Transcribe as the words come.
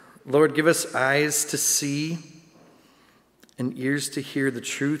Lord, give us eyes to see and ears to hear the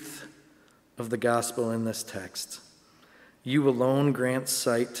truth of the gospel in this text. You alone grant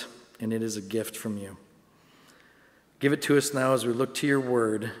sight, and it is a gift from you. Give it to us now as we look to your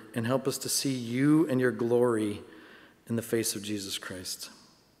word, and help us to see you and your glory in the face of Jesus Christ.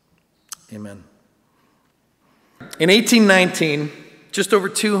 Amen. In 1819, just over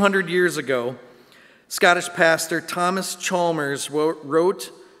 200 years ago, Scottish pastor Thomas Chalmers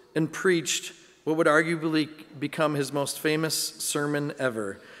wrote and preached what would arguably become his most famous sermon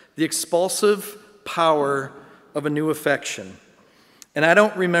ever, The Expulsive Power of a New Affection. And I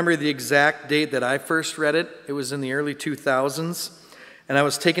don't remember the exact date that I first read it. It was in the early 2000s, and I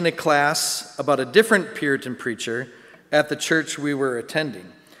was taking a class about a different Puritan preacher at the church we were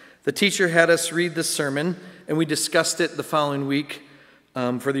attending. The teacher had us read the sermon, and we discussed it the following week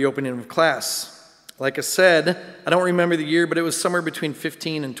for the opening of class. Like I said, I don't remember the year, but it was somewhere between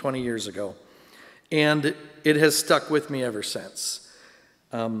 15 and 20 years ago. And it has stuck with me ever since.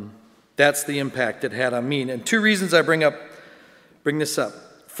 That's the impact it had on me. And two reasons I bring this up.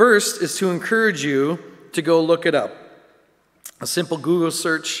 First is to encourage you to go look it up. A simple Google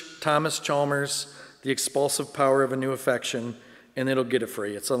search, Thomas Chalmers, The Expulsive Power of a New Affection, and it'll get it for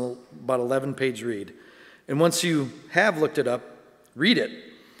you. It's on about 11-page read. And once you have looked it up, read it.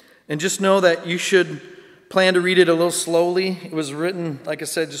 And just know that you should plan to read it a little slowly. It was written, like I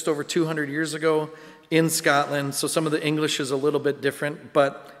said, just over 200 years ago in Scotland, so some of the English is a little bit different,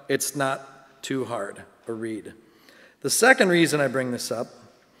 but it's not too hard a read. The second reason I bring this up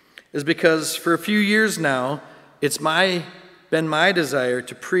is because for a few years now, it's been my desire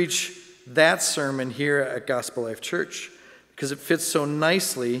to preach that sermon here at Gospel Life Church because it fits so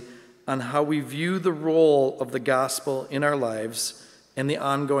nicely on how we view the role of the gospel in our lives and the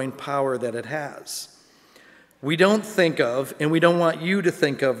ongoing power that it has. We don't think of, and we don't want you to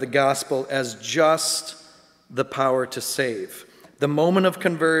think of, the gospel as just the power to save. The moment of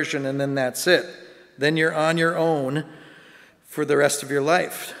conversion, and then that's it. Then you're on your own for the rest of your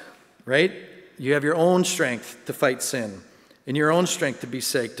life, right? You have your own strength to fight sin, and your own strength to be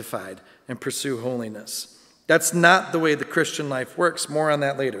sanctified and pursue holiness. That's not the way the Christian life works. More on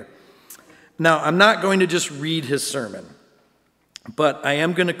that later. Now, I'm not going to just read his sermon, but I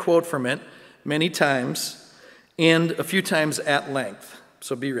am going to quote from it many times and a few times at length.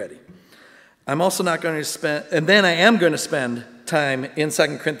 So be ready. I'm also not going to spend, and then I am going to spend time in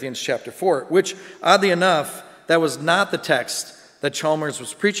 2 Corinthians chapter 4, which, oddly enough, that was not the text that Chalmers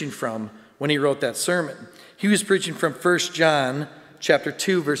was preaching from when he wrote that sermon. He was preaching from 1 John chapter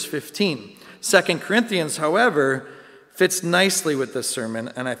 2, verse 15. 2 Corinthians, however, fits nicely with this sermon,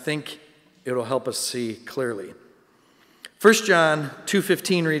 and I think it'll help us see clearly. 1 John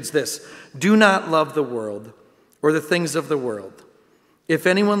 2:15 reads this, "Do not love the world or the things of the world. If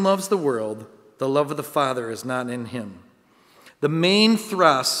anyone loves the world, the love of the Father is not in him." The main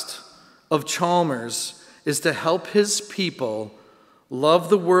thrust of Chalmers is to help his people love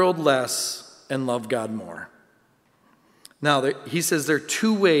the world less and love God more. Now, he says there are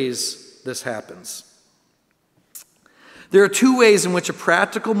two ways this happens. There are two ways in which a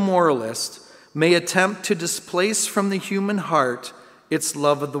practical moralist may attempt to displace from the human heart its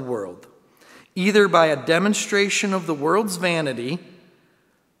love of the world, either by a demonstration of the world's vanity,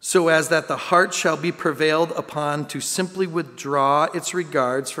 so as that the heart shall be prevailed upon to simply withdraw its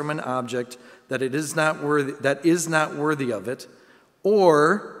regards from an object that is not worthy of it,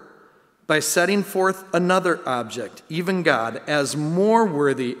 or by setting forth another object, even God, as more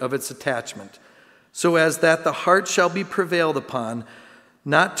worthy of its attachment, so as that the heart shall be prevailed upon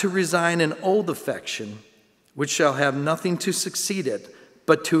not to resign an old affection, which shall have nothing to succeed it,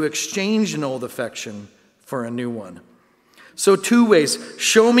 but to exchange an old affection for a new one. So two ways.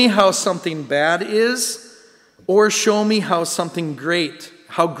 Show me how something bad is, or show me how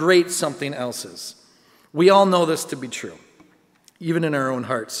great something else is. We all know this to be true, even in our own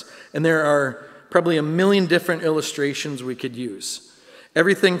hearts. And there are probably a million different illustrations we could use.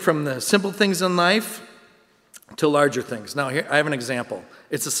 Everything from the simple things in life to larger things. Now, here I have an example.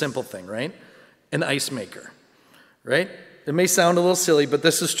 It's a simple thing, right? An ice maker, right? It may sound a little silly, but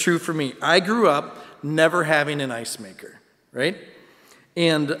this is true for me. I grew up never having an ice maker, right?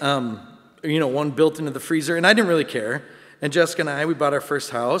 And, one built into the freezer, and I didn't really care. And Jessica and I, we bought our first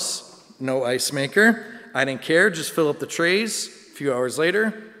house, no ice maker. I didn't care, just fill up the trays. A few hours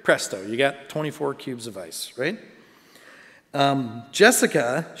later, presto, you got 24 cubes of ice, right?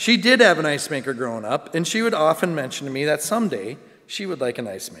 Jessica, she did have an ice maker growing up, and she would often mention to me that someday she would like an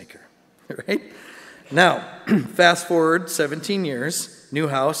ice maker, right? Now, fast forward 17 years, new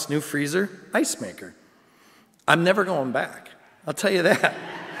house, new freezer, ice maker. I'm never going back. I'll tell you that.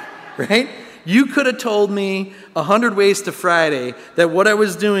 right? You could have told me 100 ways to Friday that what I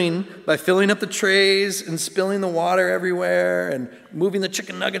was doing by filling up the trays and spilling the water everywhere and moving the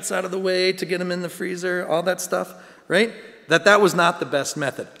chicken nuggets out of the way to get them in the freezer, all that stuff, right? That was not the best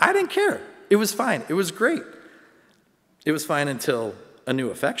method. I didn't care. It was fine. It was great. It was fine until a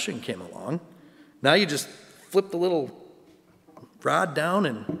new affection came along. Now you just flip the little rod down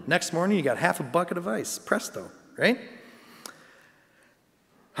and next morning you got half a bucket of ice. Presto, right?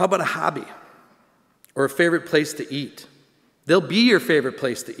 How about a hobby or a favorite place to eat? They'll be your favorite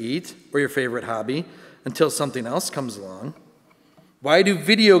place to eat or your favorite hobby until something else comes along. Why do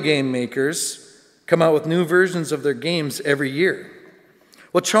video game makers come out with new versions of their games every year?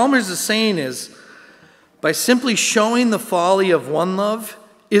 What Chalmers is saying is, by simply showing the folly of one love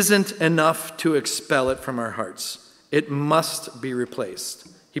isn't enough to expel it from our hearts. It must be replaced.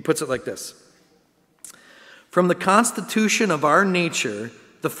 He puts it like this. From the constitution of our nature,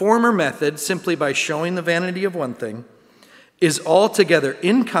 the former method, simply by showing the vanity of one thing, is altogether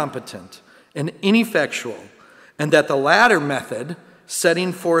incompetent and ineffectual, and that the latter method,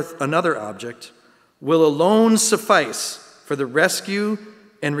 setting forth another object, will alone suffice for the rescue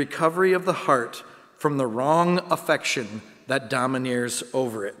and recovery of the heart from the wrong affection that domineers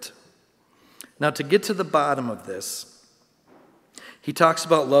over it. Now, to get to the bottom of this, he talks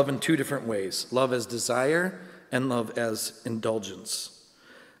about love in two different ways, love as desire and love as indulgence.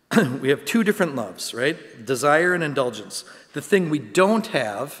 We have two different loves, right? Desire and indulgence. The thing we don't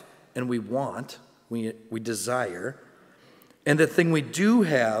have and we want, we desire, and the thing we do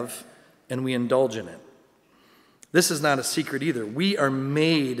have and we indulge in it. This is not a secret either. We are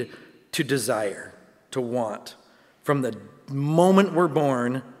made to desire, to want. From the moment we're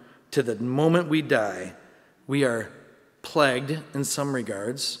born to the moment we die, we are plagued in some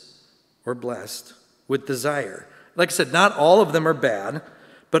regards, or blessed, with desire. Like I said, not all of them are bad,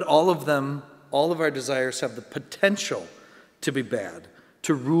 but all of our desires have the potential to be bad,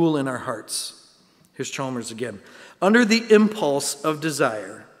 to rule in our hearts. Here's Chalmers again. Under the impulse of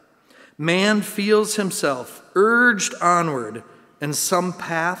desire, man feels himself urged onward in some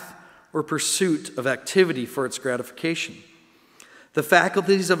path or pursuit of activity for its gratification. The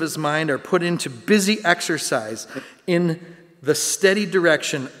faculties of his mind are put into busy exercise in the steady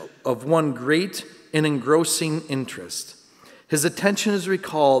direction of one great and engrossing interest. His attention is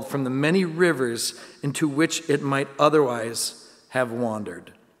recalled from the many rivers into which it might otherwise have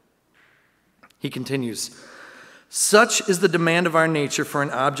wandered. He continues, such is the demand of our nature for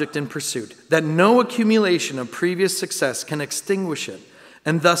an object in pursuit, that no accumulation of previous success can extinguish it.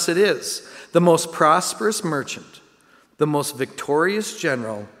 And thus it is, the most prosperous merchant, the most victorious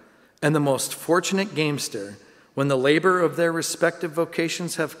general, and the most fortunate gamester, when the labor of their respective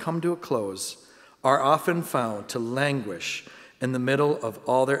vocations have come to a close, are often found to languish in the middle of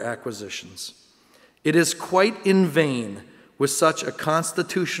all their acquisitions. It is quite in vain, with such a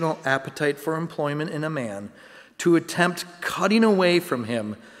constitutional appetite for employment in a man, to attempt cutting away from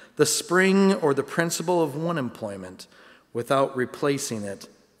him the spring or the principle of one employment without replacing it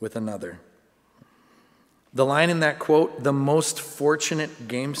with another. The line in that quote, the most fortunate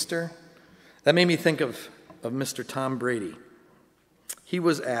gamester, that made me think of Mr. Tom Brady. He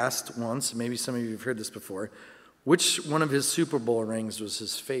was asked once, maybe some of you have heard this before, which one of his Super Bowl rings was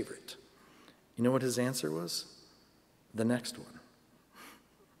his favorite. You know what his answer was? The next one.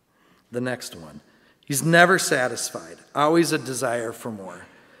 The next one. He's never satisfied, always a desire for more.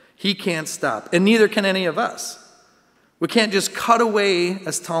 He can't stop, and neither can any of us. We can't just cut away,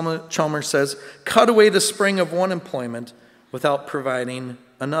 as Chalmers says, cut away the spring of one employment without providing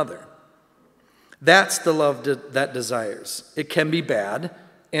another. That's the love that desires. It can be bad,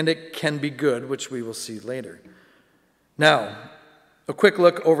 and it can be good, which we will see later. Now, a quick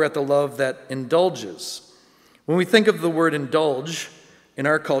look over at the love that indulges. When we think of the word indulge, in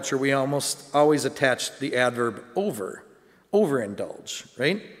our culture, we almost always attach the adverb overindulge,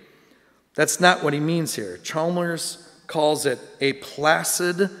 right? That's not what he means here. Chalmers calls it a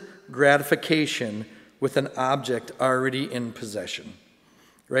placid gratification with an object already in possession,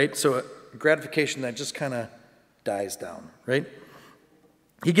 right? So a gratification that just kind of dies down, right?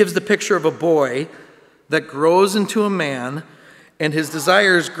 He gives the picture of a boy that grows into a man, and his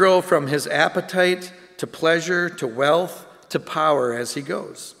desires grow from his appetite to pleasure to wealth to power as he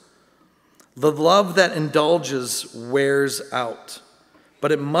goes. The love that indulges wears out,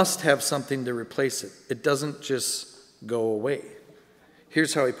 but it must have something to replace it. It doesn't just go away.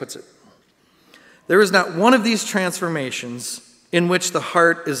 Here's how he puts it. There is not one of these transformations in which the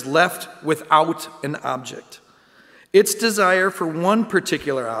heart is left without an object. Its desire for one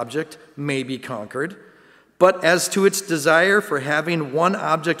particular object may be conquered, But as to its desire for having one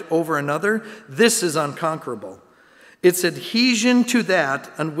object over another, this is unconquerable. Its adhesion to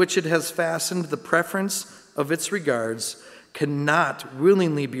that on which it has fastened the preference of its regards cannot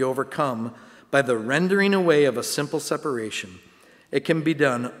willingly be overcome by the rendering away of a simple separation. It can be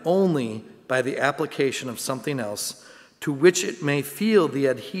done only by the application of something else to which it may feel the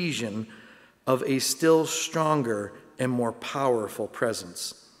adhesion of a still stronger and more powerful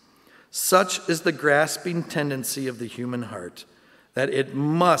presence. Such is the grasping tendency of the human heart, that it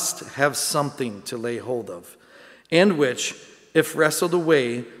must have something to lay hold of, and which, if wrestled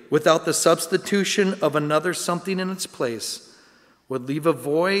away without the substitution of another something in its place, would leave a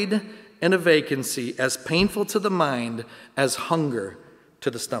void and a vacancy as painful to the mind as hunger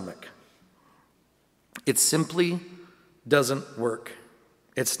to the stomach. It simply doesn't work.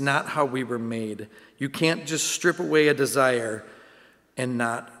 It's not how we were made. You can't just strip away a desire and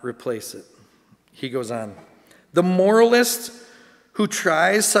not replace it. He goes on. The moralist who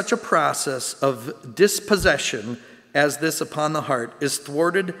tries such a process of dispossession as this upon the heart is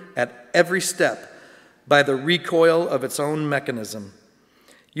thwarted at every step by the recoil of its own mechanism.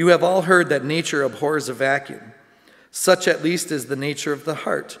 You have all heard that nature abhors a vacuum. Such at least is the nature of the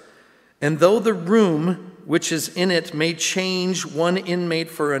heart. And though the room which is in it may change one inmate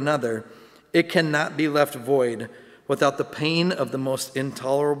for another, it cannot be left void without the pain of the most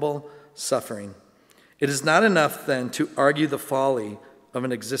intolerable suffering. It is not enough, then, to argue the folly of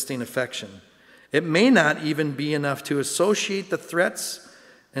an existing affection. It may not even be enough to associate the threats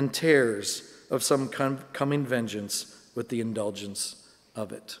and terrors of some coming vengeance with the indulgence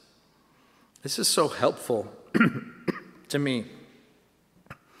of it. This is so helpful to me.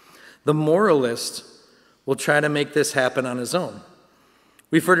 The moralist will try to make this happen on his own.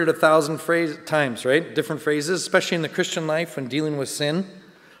 We've heard it 1,000 times, right? Different phrases, especially in the Christian life when dealing with sin.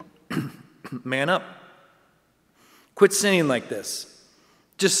 Man up. Quit sinning like this.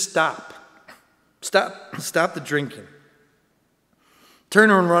 Just stop. Stop the drinking. Turn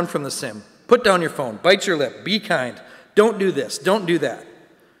and run from the sin. Put down your phone. Bite your lip. Be kind. Don't do this. Don't do that.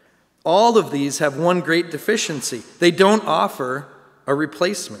 All of these have one great deficiency. They don't offer a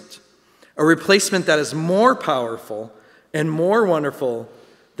replacement that is more powerful and more wonderful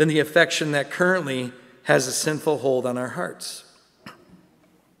than the affection that currently has a sinful hold on our hearts.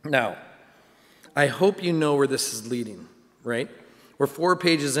 Now, I hope you know where this is leading, right? We're 4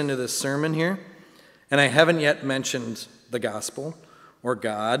 pages into this sermon here, and I haven't yet mentioned the gospel or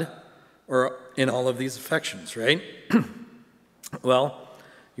God or in all of these affections, right? Well,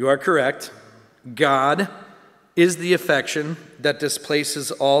 you are correct. God is the affection that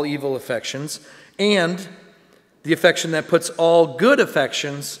displaces all evil affections and the affection that puts all good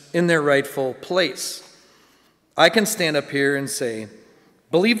affections in their rightful place. I can stand up here and say,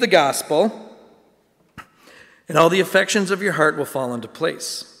 believe the gospel, and all the affections of your heart will fall into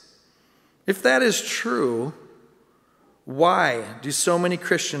place. If that is true, why do so many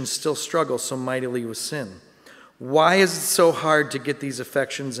Christians still struggle so mightily with sin? Why is it so hard to get these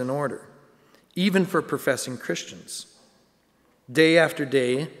affections in order, even for professing Christians? Day after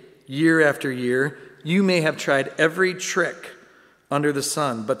day, year after year, you may have tried every trick under the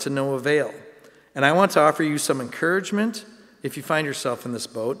sun, but to no avail. And I want to offer you some encouragement if you find yourself in this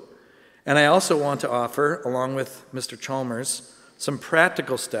boat. And I also want to offer, along with Mr. Chalmers, some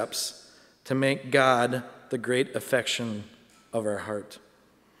practical steps to make God the great affection of our heart.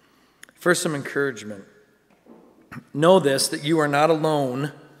 First, some encouragement. Know this, that you are not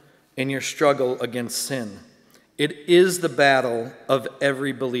alone in your struggle against sin. It is the battle of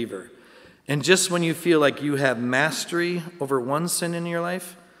every believer. And just when you feel like you have mastery over one sin in your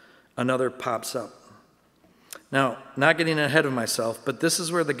life, another pops up. Now, not getting ahead of myself, but this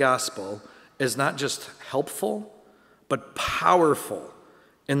is where the gospel is not just helpful, but powerful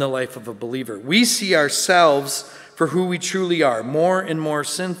in the life of a believer. We see ourselves for who we truly are, more and more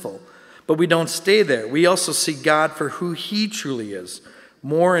sinful. But we don't stay there. We also see God for who he truly is,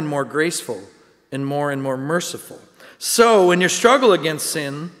 more and more graceful and more merciful. So in your struggle against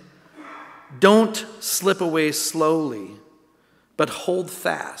sin, don't slip away slowly, but hold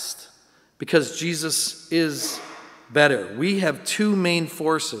fast, because Jesus is better. We have 2 main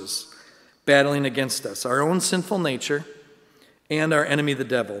forces battling against us, our own sinful nature and our enemy, the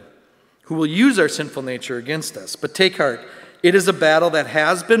devil, who will use our sinful nature against us. But take heart, it is a battle that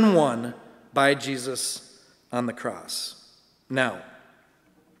has been won by Jesus on the cross. Now,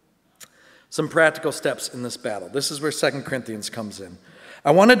 some practical steps in this battle. This is where 2 Corinthians comes in. I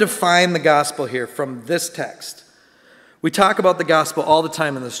want to define the gospel here from this text. We talk about the gospel all the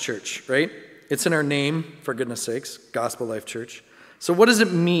time in this church, right? It's in our name, for goodness sakes, Gospel Life Church. So what does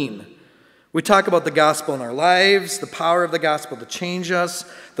it mean We talk about the gospel in our lives, the power of the gospel to change us,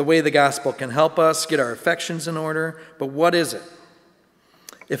 the way the gospel can help us get our affections in order. But what is it?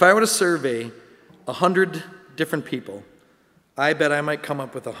 If I were to survey 100 different people, I bet I might come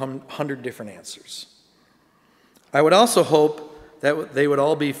up with 100 different answers. I would also hope that they would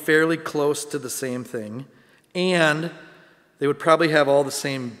all be fairly close to the same thing, and they would probably have all the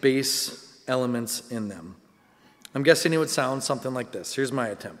same base elements in them. I'm guessing it would sound something like this. Here's my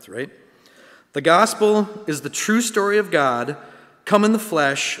attempt, right? The gospel is the true story of God come in the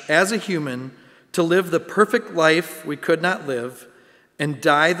flesh as a human to live the perfect life we could not live and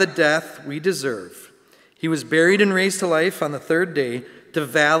die the death we deserve. He was buried and raised to life on the third day to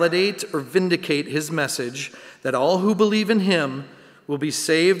validate or vindicate his message that all who believe in him will be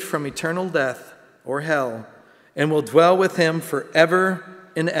saved from eternal death or hell and will dwell with him forever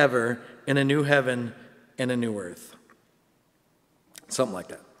and ever in a new heaven and a new earth. Something like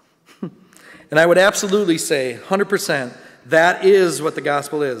that. And I would absolutely say 100% that is what the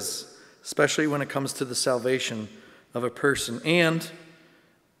gospel is, especially when it comes to the salvation of a person. And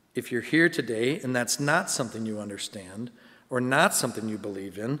if you're here today and that's not something you understand or not something you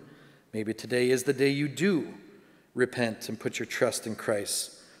believe in, maybe today is the day you do repent and put your trust in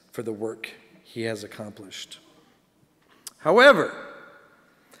Christ for the work he has accomplished. However,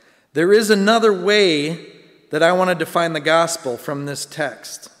 there is another way that I want to define the gospel from this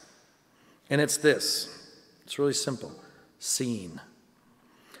text. And it's this. It's really simple. Seen.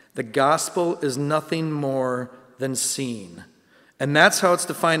 The gospel is nothing more than seen. And that's how it's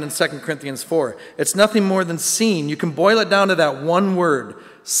defined in 2 Corinthians 4. It's nothing more than seen. You can boil it down to that one word,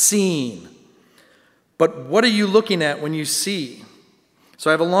 seen. But what are you looking at when you see? So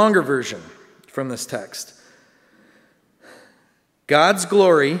I have a longer version from this text. God's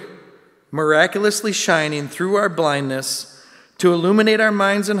glory miraculously shining through our blindness to illuminate our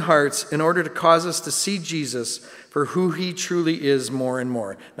minds and hearts in order to cause us to see Jesus for who he truly is more and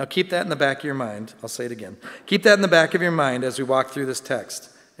more. Now keep that in the back of your mind. I'll say it again. Keep that in the back of your mind as we walk through this text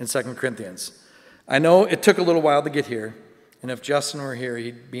in 2 Corinthians. I know it took a little while to get here, and if Justin were here,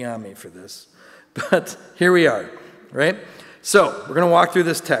 he'd be on me for this. But here we are, right? So we're going to walk through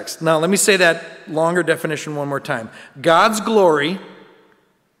this text. Now let me say that longer definition one more time. God's glory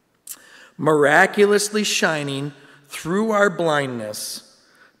miraculously shining through our blindness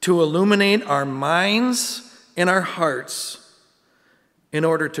to illuminate our minds and our hearts in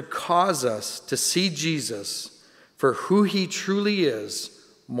order to cause us to see Jesus for who he truly is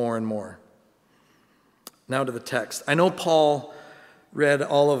more and more. Now to the text. I know Paul read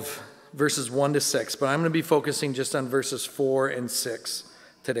all of verses 1 to 6, but I'm going to be focusing just on verses 4 and 6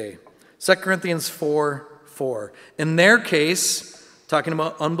 today. 2 Corinthians 4:4. In their case, talking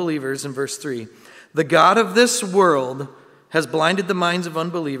about unbelievers in verse 3, the God of this world has blinded the minds of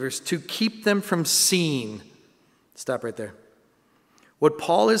unbelievers to keep them from seeing. Stop right there. What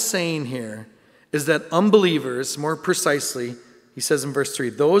Paul is saying here is that unbelievers, more precisely, he says in verse 3,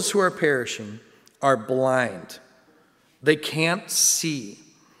 those who are perishing are blind. They can't see.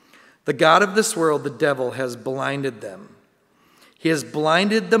 The God of this world, the devil, has blinded them. He has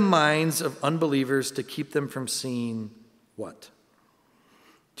blinded the minds of unbelievers to keep them from seeing what?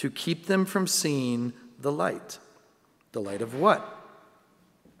 To keep them from seeing the light. The light of what?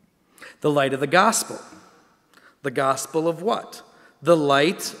 The light of the gospel. The gospel of what? The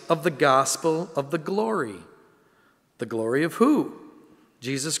light of the gospel of the glory. The glory of who?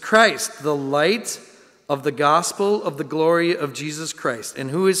 Jesus Christ. The light of the gospel of the glory of Jesus Christ. And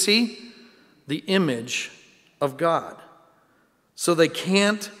who is he? The image of God. So they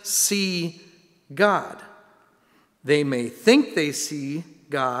can't see God. They may think they see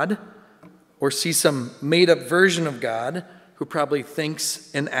God or see some made-up version of God who probably thinks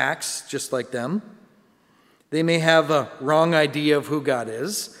and acts just like them. They may have a wrong idea of who God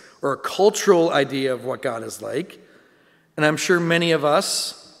is or a cultural idea of what God is like. And I'm sure many of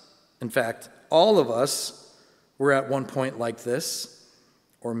us, in fact, all of us, were at one point like this,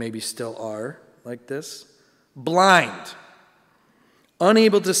 or maybe still are like this. Blind.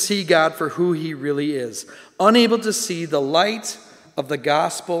 Unable to see God for who he really is. Unable to see the light of the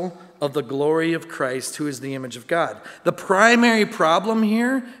gospel of the glory of Christ, who is the image of God. The primary problem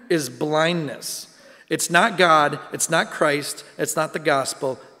here is blindness. It's not God, it's not Christ, it's not the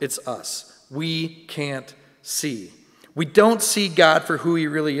gospel, it's us. We can't see. We don't see God for who he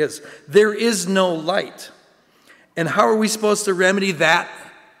really is. There is no light. And how are we supposed to remedy that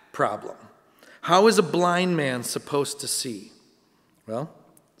problem? How is a blind man supposed to see? Well,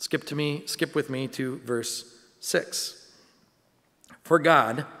 skip with me to verse 6. For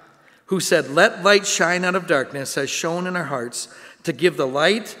God, who said, "Let light shine out of darkness," has shone in our hearts to give the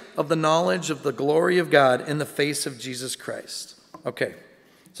light of the knowledge of the glory of God in the face of Jesus Christ. Okay,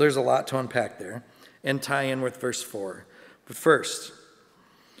 so there's a lot to unpack there and tie in with verse 4. But first,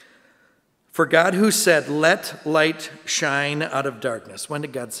 for God who said, let light shine out of darkness. When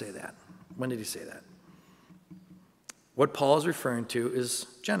did God say that? When did he say that? What Paul is referring to is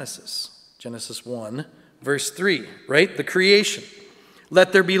Genesis. Genesis 1, verse 3, right? The creation.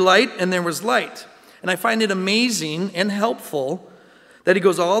 Let there be light, and there was light. And I find it amazing and helpful that he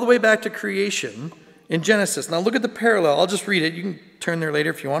goes all the way back to creation in Genesis. Now look at the parallel. I'll just read it. You can turn there later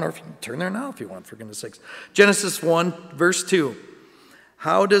if you want, or if you can turn there now if you want, for goodness sakes. Genesis 1, verse 2.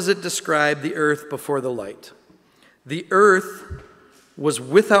 How does it describe the earth before the light? The earth was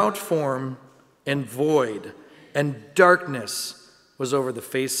without form and void, and darkness was over the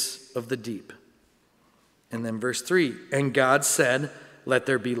face of the deep. And then verse 3, and God said, let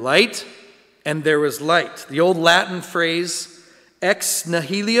there be light, and there was light. The old Latin phrase, ex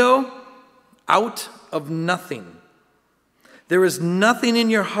nihilo, out of nothing. There is nothing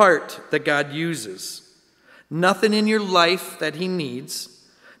in your heart that God uses, nothing in your life that he needs,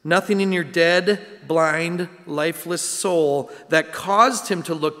 nothing in your dead, blind, lifeless soul that caused him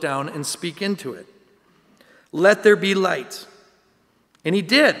to look down and speak into it. Let there be light. And he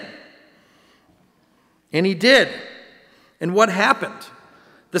did. And he did. And what happened?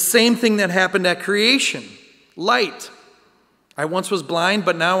 The same thing that happened at creation. Light. I once was blind,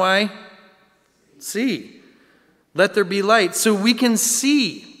 but now I see. Let there be light. So we can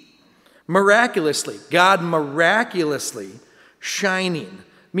see miraculously, God miraculously shining.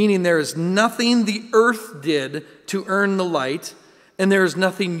 Meaning there is nothing the earth did to earn the light, and there is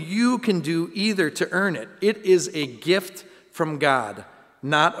nothing you can do either to earn it. It is a gift from God,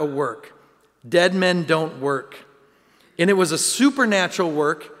 not a work. Dead men don't work. And it was a supernatural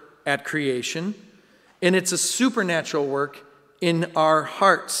work at creation, and it's a supernatural work in our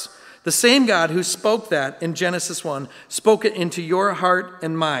hearts. The same God who spoke that in Genesis 1 spoke it into your heart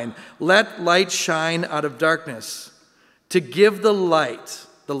and mine. Let light shine out of darkness, to give the light.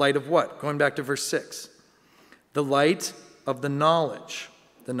 The light of what? Going back to verse 6. The light of the knowledge.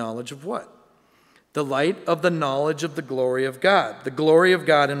 The knowledge of what? The light of the knowledge of the glory of God. The glory of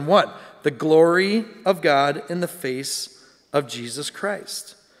God in what? The glory of God in the face of Jesus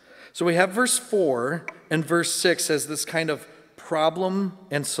Christ. So we have verse 4 and verse 6 as this kind of problem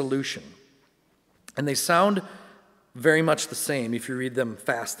and solution. And they sound very much the same if you read them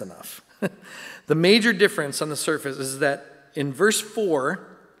fast enough. The major difference on the surface is that in verse 4,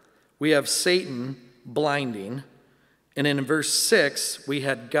 we have Satan blinding, and in verse 6, we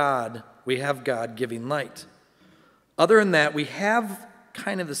have God giving light. Other than that, we have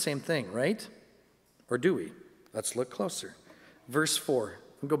kind of the same thing, right? Or do we? Let's look closer. Verse 4.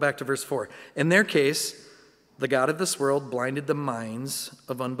 We'll go back to verse 4. In their case, the God of this world blinded the minds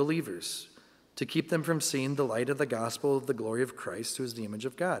of unbelievers to keep them from seeing the light of the gospel of the glory of Christ, who is the image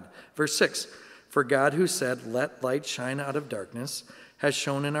of God. Verse 6. For God who said, let light shine out of darkness, has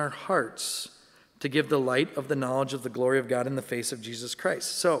shone in our hearts to give the light of the knowledge of the glory of God in the face of Jesus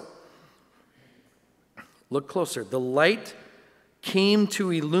Christ. So, look closer. The light came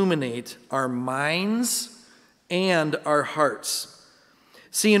to illuminate our minds and our hearts.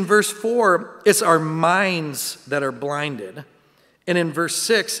 See, in verse 4, it's our minds that are blinded. And in verse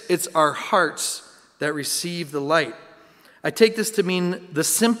 6, it's our hearts that receive the light. I take this to mean the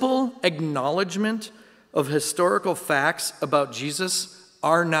simple acknowledgement of historical facts about Jesus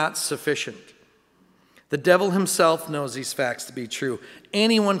are not sufficient. The devil himself knows these facts to be true.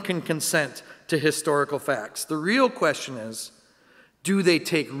 Anyone can consent to historical facts. The real question is, do they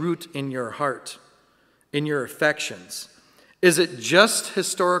take root in your heart, in your affections? Is it just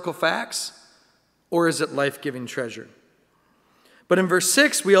historical facts, or is it life-giving treasure? But in verse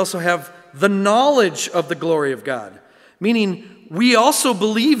 6, we also have the knowledge of the glory of God, meaning we also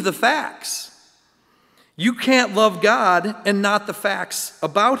believe the facts. You can't love God and not the facts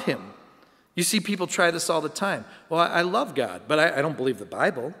about him. You see people try this all the time. Well, I love God, but I don't believe the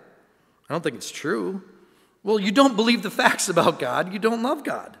Bible. I don't think it's true. Well, you don't believe the facts about God. You don't love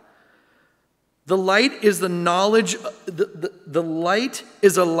God. The light is the knowledge. The light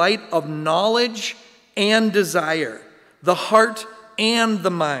is a light of knowledge and desire, the heart and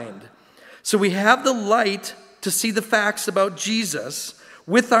the mind. So we have the light to see the facts about Jesus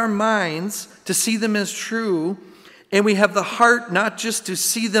with our minds to see them as true. And we have the heart not just to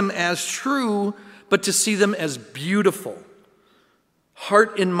see them as true, but to see them as beautiful.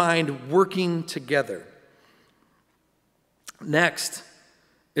 Heart and mind working together. Next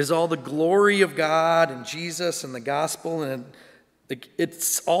is all the glory of God and Jesus and the gospel. And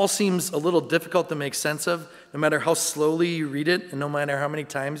It all seems a little difficult to make sense of, no matter how slowly you read it and no matter how many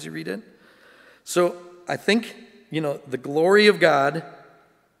times you read it. So I think, the glory of God,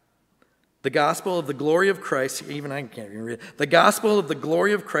 the gospel of the glory of Christ, even I can't even read it. The gospel of the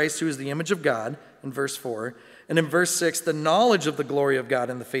glory of Christ, who is the image of God, in verse 4. And in verse 6, the knowledge of the glory of God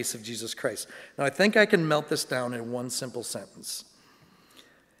in the face of Jesus Christ. Now, I think I can melt this down in one simple sentence.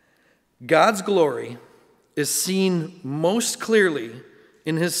 God's glory is seen most clearly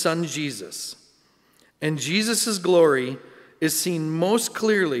in his Son Jesus. And Jesus' glory is seen most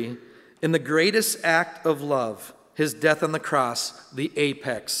clearly in the greatest act of love, his death on the cross, the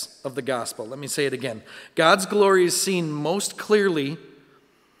apex of the gospel. Let me say it again. God's glory is seen most clearly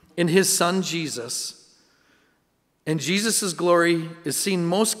in his Son Jesus. And Jesus' glory is seen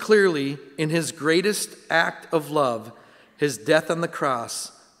most clearly in his greatest act of love, his death on the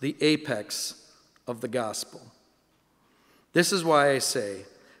cross, the apex of the gospel. This is why I say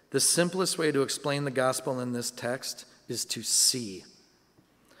the simplest way to explain the gospel in this text is to see.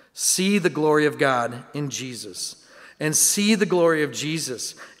 See the glory of God in Jesus, and see the glory of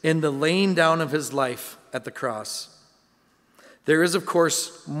Jesus in the laying down of his life at the cross. There is, of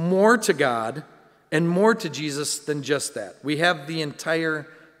course, more to God and more to Jesus than just that. We have the entire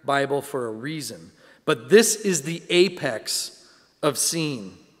Bible for a reason, but this is the apex of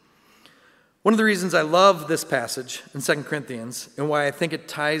seeing. One of the reasons I love this passage in 2 Corinthians and why I think it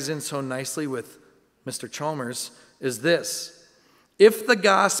ties in so nicely with Mr. Chalmers is this. If the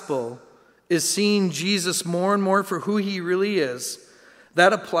gospel is seeing Jesus more and more for who he really is,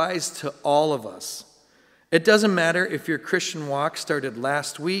 that applies to all of us. It doesn't matter if your Christian walk started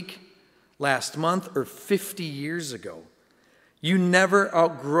last week, last month, or 50 years ago. You never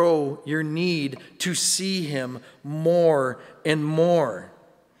outgrow your need to see him more and more.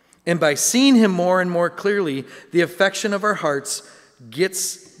 And by seeing him more and more clearly, the affection of our hearts,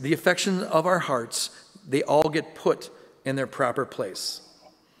 they all get put in their proper place.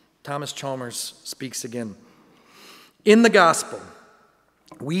 Thomas Chalmers speaks again. In the gospel,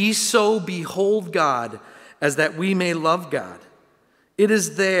 we so behold God as that we may love God. It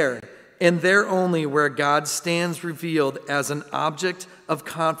is there and there only where God stands revealed as an object of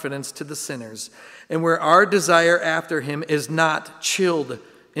confidence to the sinners, and where our desire after him is not chilled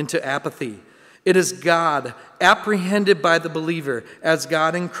into apathy. It is God, apprehended by the believer as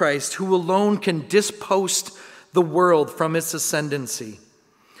God in Christ, who alone can dispost the world from its ascendancy.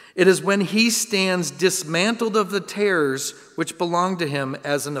 It is when he stands dismantled of the terrors which belong to him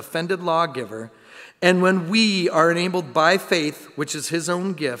as an offended lawgiver, and when we are enabled by faith, which is his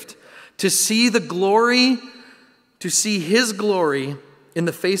own gift, to see his glory in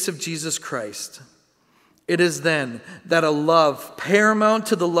the face of Jesus Christ. It is then that a love paramount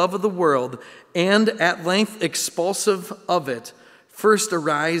to the love of the world and at length expulsive of it first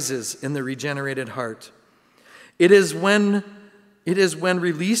arises in the regenerated heart. It is when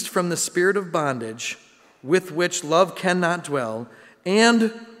released from the spirit of bondage with which love cannot dwell,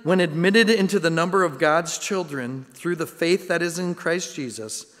 and when admitted into the number of God's children through the faith that is in Christ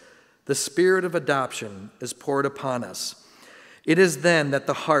Jesus, the spirit of adoption is poured upon us. It is then that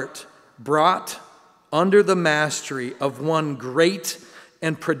the heart, brought under the mastery of one great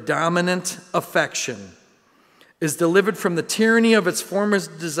and predominant affection, is delivered from the tyranny of its former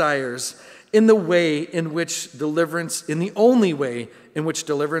desires in the only way in which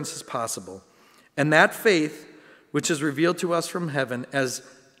deliverance is possible. And that faith, which is revealed to us from heaven as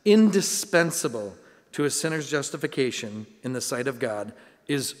indispensable to a sinner's justification in the sight of God,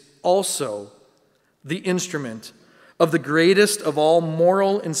 is also the instrument of the greatest of all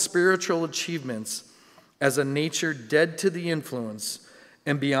moral and spiritual achievements as a nature dead to the influence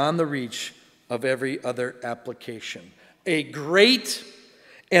and beyond the reach of every other application. A great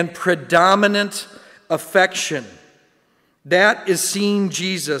and predominant affection. That is seeing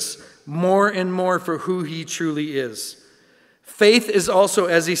Jesus more and more for who he truly is. Faith is also,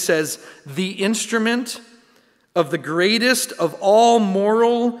 as he says, the instrument of the greatest of all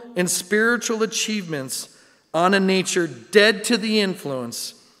moral and spiritual achievements on a nature dead to the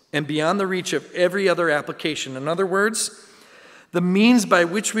influence and beyond the reach of every other application. In other words, the means by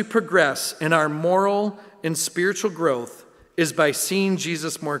which we progress in our moral and spiritual growth is by seeing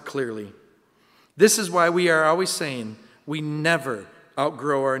Jesus more clearly. This is why we are always saying we never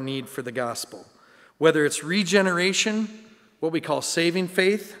outgrow our need for the gospel. Whether it's regeneration, what we call saving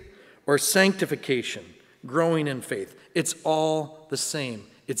faith, or sanctification, growing in faith, it's all the same.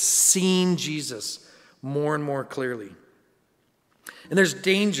 It's seeing Jesus more and more clearly. And there's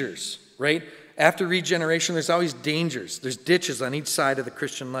dangers, right? After regeneration, there's always dangers. There's ditches on each side of the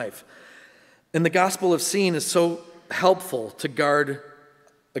Christian life. And the gospel of seeing is so helpful to guard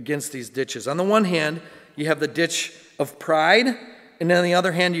against these ditches. On the one hand, you have the ditch of pride, and on the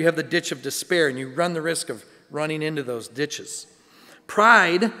other hand, you have the ditch of despair, and you run the risk of running into those ditches.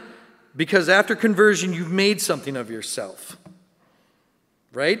 Pride, because after conversion, you've made something of yourself,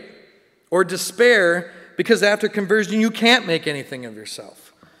 right? Or despair, because after conversion, you can't make anything of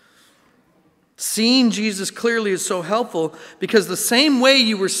yourself. Seeing Jesus clearly is so helpful because the same way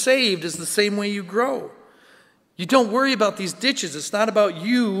you were saved is the same way you grow. You don't worry about these ditches. It's not about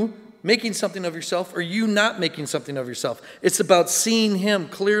you making something of yourself or you not making something of yourself. It's about seeing him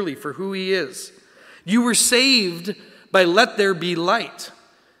clearly for who he is. You were saved by let there be light,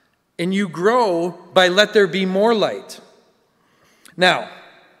 and you grow by let there be more light. Now,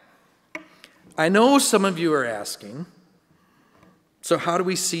 I know some of you are asking, so how do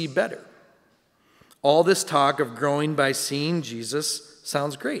we see better? All this talk of growing by seeing Jesus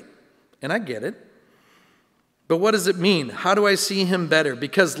sounds great, and I get it. But what does it mean? How do I see him better?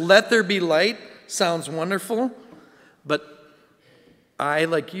 Because let there be light sounds wonderful, but I,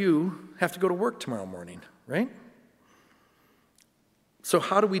 like you, have to go to work tomorrow morning, right? So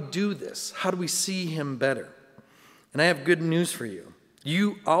how do we do this? How do we see him better? And I have good news for you.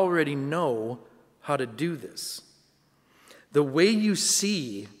 You already know how to do this. The way you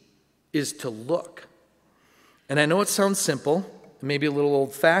see is to look. And I know it sounds simple, maybe a little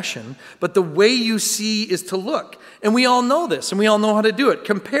old-fashioned, but the way you see is to look. And we all know this, and we all know how to do it.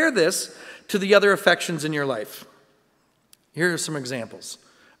 Compare this to the other affections in your life. Here are some examples.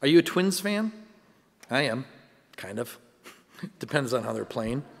 Are you a Twins fan? I am, kind of. Depends on how they're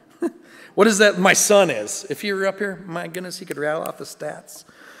playing. What is that? My son is. If he were up here, my goodness, he could rattle off the stats.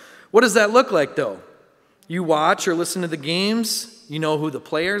 What does that look like, though? You watch or listen to the games. You know who the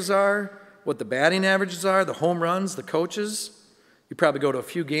players are, what the batting averages are, the home runs, the coaches. You probably go to a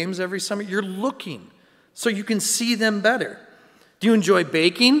few games every summer. You're looking so you can see them better. Do you enjoy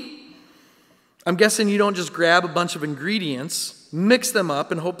baking? I'm guessing you don't just grab a bunch of ingredients, mix them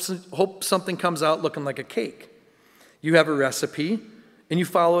up, and hope something comes out looking like a cake. You have a recipe, and you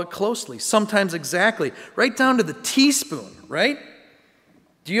follow it closely, sometimes exactly, right down to the teaspoon, right?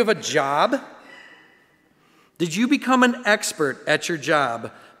 Do you have a job? Did you become an expert at your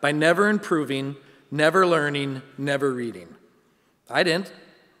job by never improving, never learning, never reading? I didn't.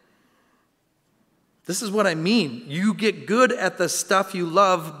 This is what I mean. You get good at the stuff you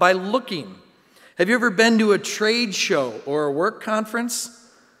love by looking. Have you ever been to a trade show or a work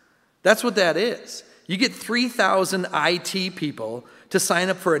conference? That's what that is. You get 3,000 IT people to sign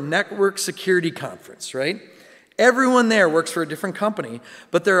up for a network security conference, right? Everyone there works for a different company,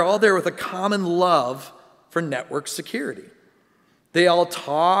 but they're all there with a common love for network security. They all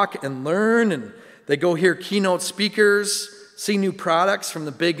talk and learn, and they go hear keynote speakers, see new products from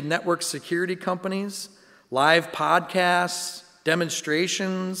the big network security companies, live podcasts,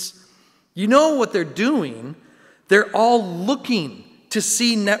 demonstrations. You know what they're doing. They're all looking to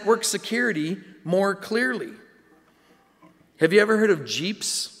see network security more clearly. Have you ever heard of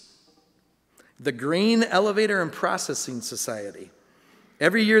JEEPS? The Grain Elevator and Processing Society.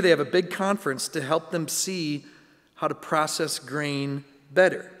 Every year they have a big conference to help them see how to process grain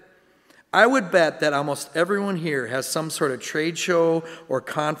better. I would bet that almost everyone here has some sort of trade show or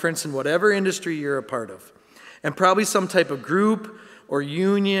conference in whatever industry you're a part of, and probably some type of group or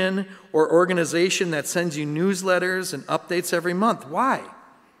union or organization that sends you newsletters and updates every month. Why?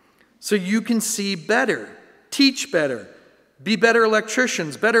 So you can see better, teach better, be better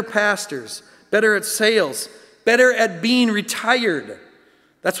electricians, better pastors, better at sales, better at being retired.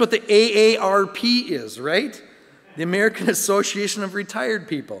 That's what the AARP is, right? The American Association of Retired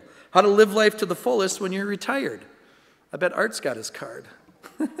People. How to live life to the fullest when you're retired. I bet Art's got his card.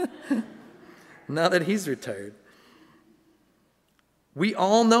 Now that he's retired. We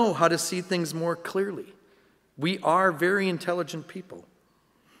all know how to see things more clearly. We are very intelligent people.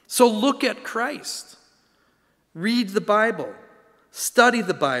 So look at Christ. Read the Bible. Study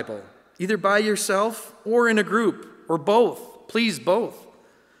the Bible, either by yourself or in a group, or both. Please, both.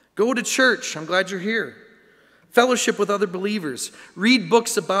 Go to church. I'm glad you're here. Fellowship with other believers. Read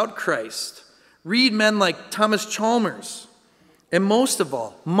books about Christ. Read men like Thomas Chalmers. And most of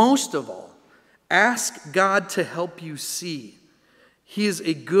all, ask God to help you see. He is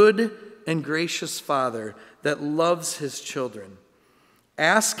a good and gracious Father that loves his children.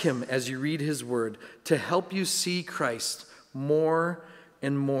 Ask him as you read his word to help you see Christ more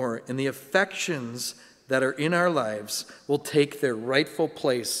and more, and the affections that are in our lives will take their rightful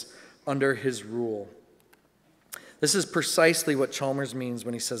place under his rule. This is precisely what Chalmers means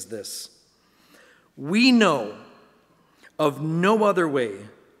when he says this. We know of no other way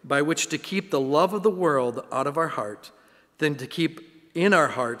by which to keep the love of the world out of our heart than to keep in our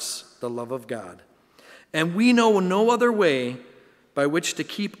hearts the love of God. And we know no other way by which to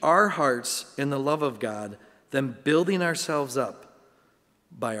keep our hearts in the love of God than building ourselves up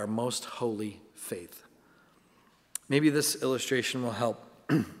by our most holy faith. Maybe this illustration will help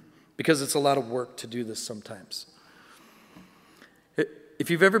because it's a lot of work to do this sometimes. If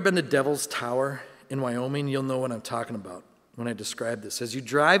you've ever been to Devil's Tower in Wyoming, you'll know what I'm talking about when I describe this. As you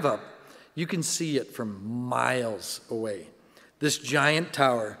drive up, you can see it from miles away. This giant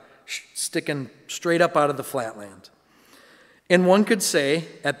tower sticking straight up out of the flatland. And one could say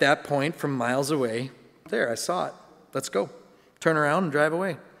at that point from miles away, there, I saw it. Let's go. Turn around and drive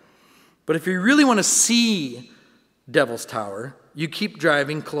away. But if you really want to see Devil's Tower, you keep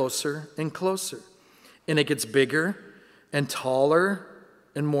driving closer and closer. And it gets bigger and taller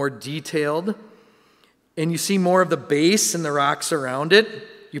and more detailed. And you see more of the base and the rocks around it.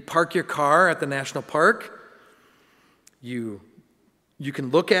 You park your car at the national park. You can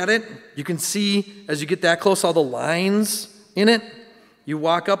look at it. You can see, as you get that close, all the lines in it. You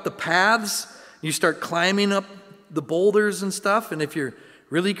walk up the paths. You start climbing up the boulders and stuff. And if you're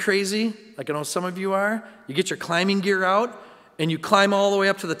really crazy, like I know some of you are, you get your climbing gear out and you climb all the way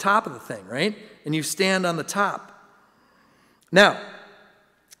up to the top of the thing, right? And you stand on the top. Now,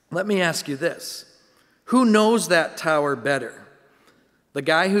 let me ask you this. Who knows that tower better? The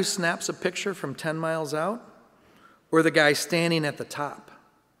guy who snaps a picture from 10 miles out or the guy standing at the top?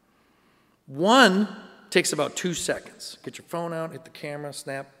 One takes about 2 seconds. Get your phone out, hit the camera,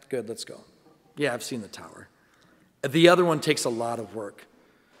 snap. Good, let's go. Yeah, I've seen the tower. The other one takes a lot of work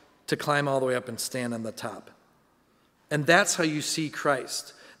to climb all the way up and stand on the top. And that's how you see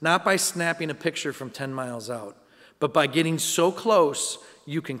Christ. Not by snapping a picture from 10 miles out, but by getting so close,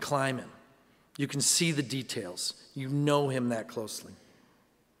 you can climb him. You can see the details. You know him that closely.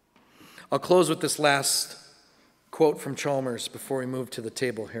 I'll close with this last quote from Chalmers before we move to the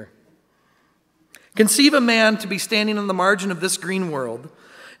table here. Conceive a man to be standing on the margin of this green world,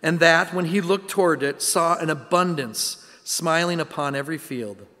 and that, when he looked toward it, saw an abundance smiling upon every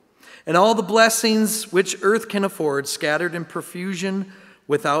field, and all the blessings which earth can afford scattered in profusion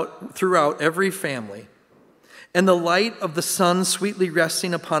throughout every family, and the light of the sun sweetly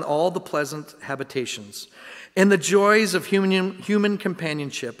resting upon all the pleasant habitations, and the joys of human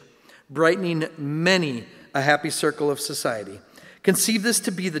companionship brightening many a happy circle of society. Conceive this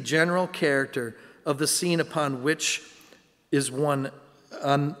to be the general character of the scene upon which is one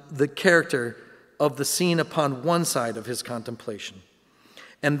on the character of the scene upon one side of his contemplation,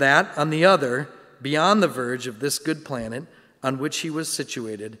 and that on the other, beyond the verge of this good planet on which he was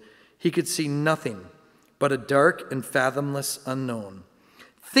situated, he could see nothing but a dark and fathomless unknown.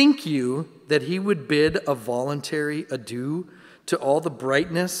 Think you that he would bid a voluntary adieu to all the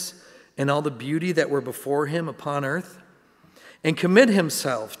brightness and all the beauty that were before him upon earth, and commit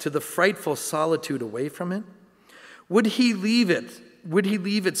himself to the frightful solitude away from it? Would he leave it? Would he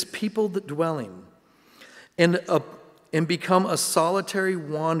leave its peopled dwelling and become a solitary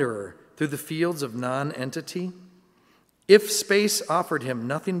wanderer through the fields of non-entity? If space offered him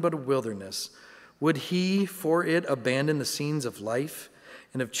nothing but a wilderness, would he for it abandon the scenes of life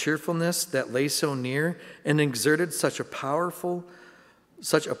and of cheerfulness that lay so near and exerted such a powerful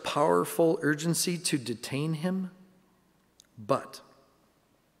urgency to detain him? But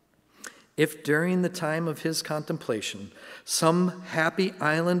if during the time of his contemplation some happy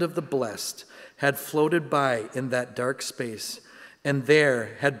island of the blessed had floated by in that dark space, and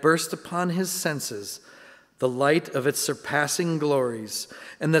there had burst upon his senses the light of its surpassing glories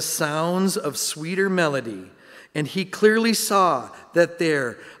and the sounds of sweeter melody, and he clearly saw that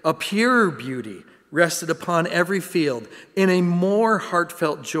there a purer beauty rested upon every field, and a more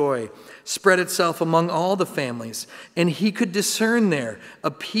heartfelt joy spread itself among all the families, and he could discern there a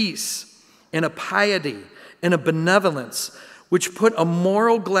peace and a piety and a benevolence which put a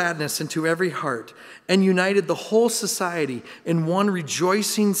moral gladness into every heart and united the whole society in one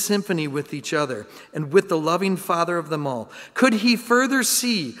rejoicing symphony with each other and with the loving Father of them all. Could he further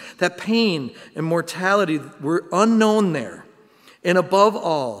see that pain and mortality were unknown there, and above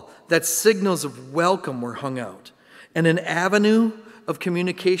all, that signals of welcome were hung out, and an avenue of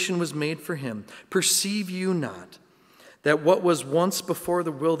communication was made for him? Perceive you not that what was once before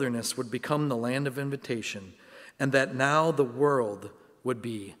the wilderness would become the land of invitation, and that now the world would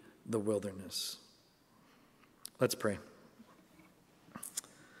be the wilderness? Let's pray.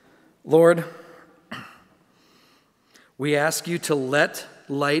 Lord, we ask you to let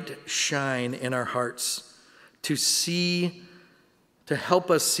light shine in our hearts, to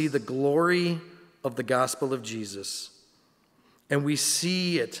help us see the glory of the gospel of Jesus, and we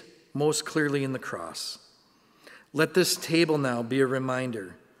see it most clearly in the cross. Let this table now be a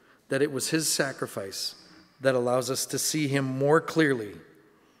reminder that it was his sacrifice that allows us to see him more clearly.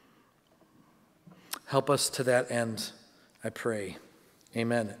 Help us to that end, I pray.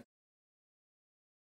 Amen.